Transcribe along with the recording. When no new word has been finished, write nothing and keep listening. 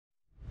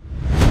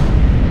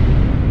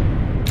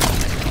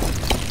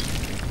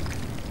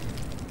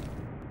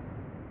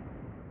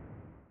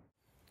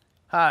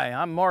Hi,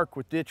 I'm Mark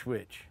with Ditch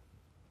Witch.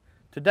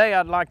 Today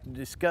I'd like to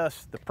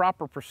discuss the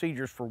proper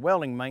procedures for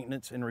welding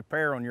maintenance and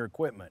repair on your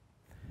equipment.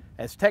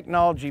 As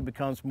technology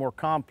becomes more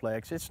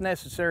complex, it's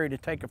necessary to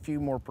take a few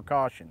more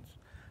precautions.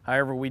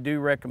 However, we do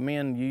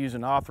recommend you use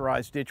an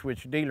authorized Ditch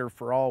Witch dealer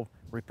for all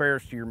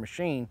repairs to your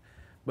machine,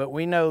 but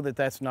we know that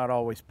that's not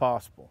always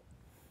possible.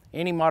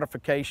 Any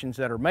modifications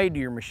that are made to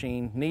your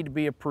machine need to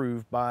be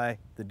approved by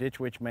the Ditch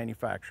Witch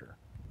manufacturer.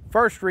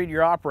 First, read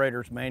your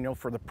operator's manual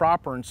for the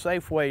proper and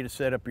safe way to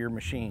set up your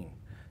machine.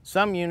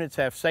 Some units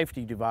have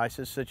safety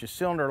devices such as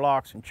cylinder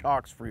locks and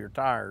chocks for your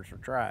tires or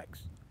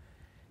tracks.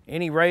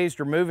 Any raised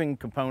or moving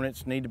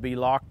components need to be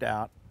locked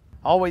out.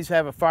 Always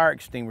have a fire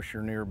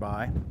extinguisher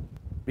nearby.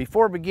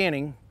 Before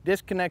beginning,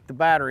 disconnect the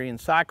battery and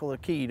cycle the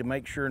key to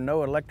make sure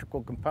no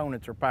electrical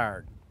components are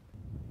powered.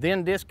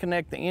 Then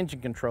disconnect the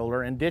engine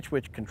controller and Ditch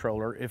Witch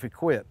controller if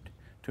equipped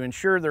to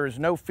ensure there is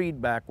no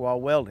feedback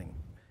while welding.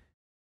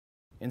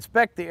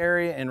 Inspect the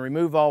area and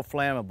remove all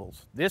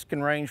flammables. This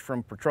can range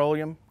from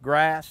petroleum,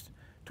 grass,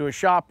 to a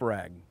shop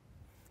rag.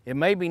 It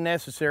may be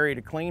necessary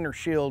to clean or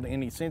shield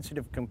any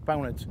sensitive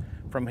components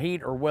from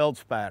heat or weld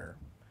spatter.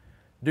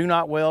 Do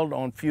not weld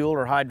on fuel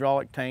or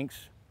hydraulic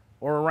tanks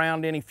or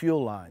around any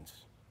fuel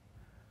lines.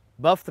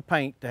 Buff the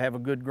paint to have a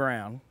good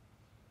ground.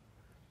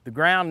 The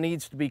ground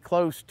needs to be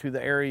close to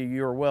the area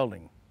you are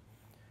welding.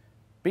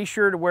 Be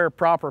sure to wear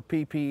proper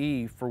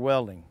PPE for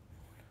welding.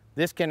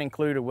 This can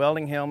include a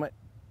welding helmet,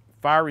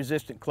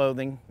 fire-resistant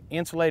clothing,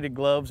 insulated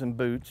gloves and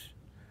boots.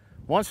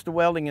 Once the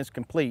welding is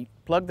complete,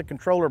 plug the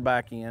controller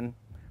back in,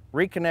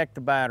 reconnect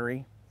the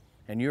battery,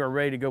 and you are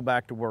ready to go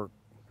back to work.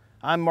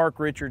 I'm Mark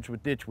Richards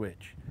with Ditch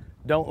Witch.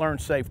 Don't learn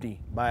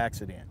safety by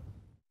accident.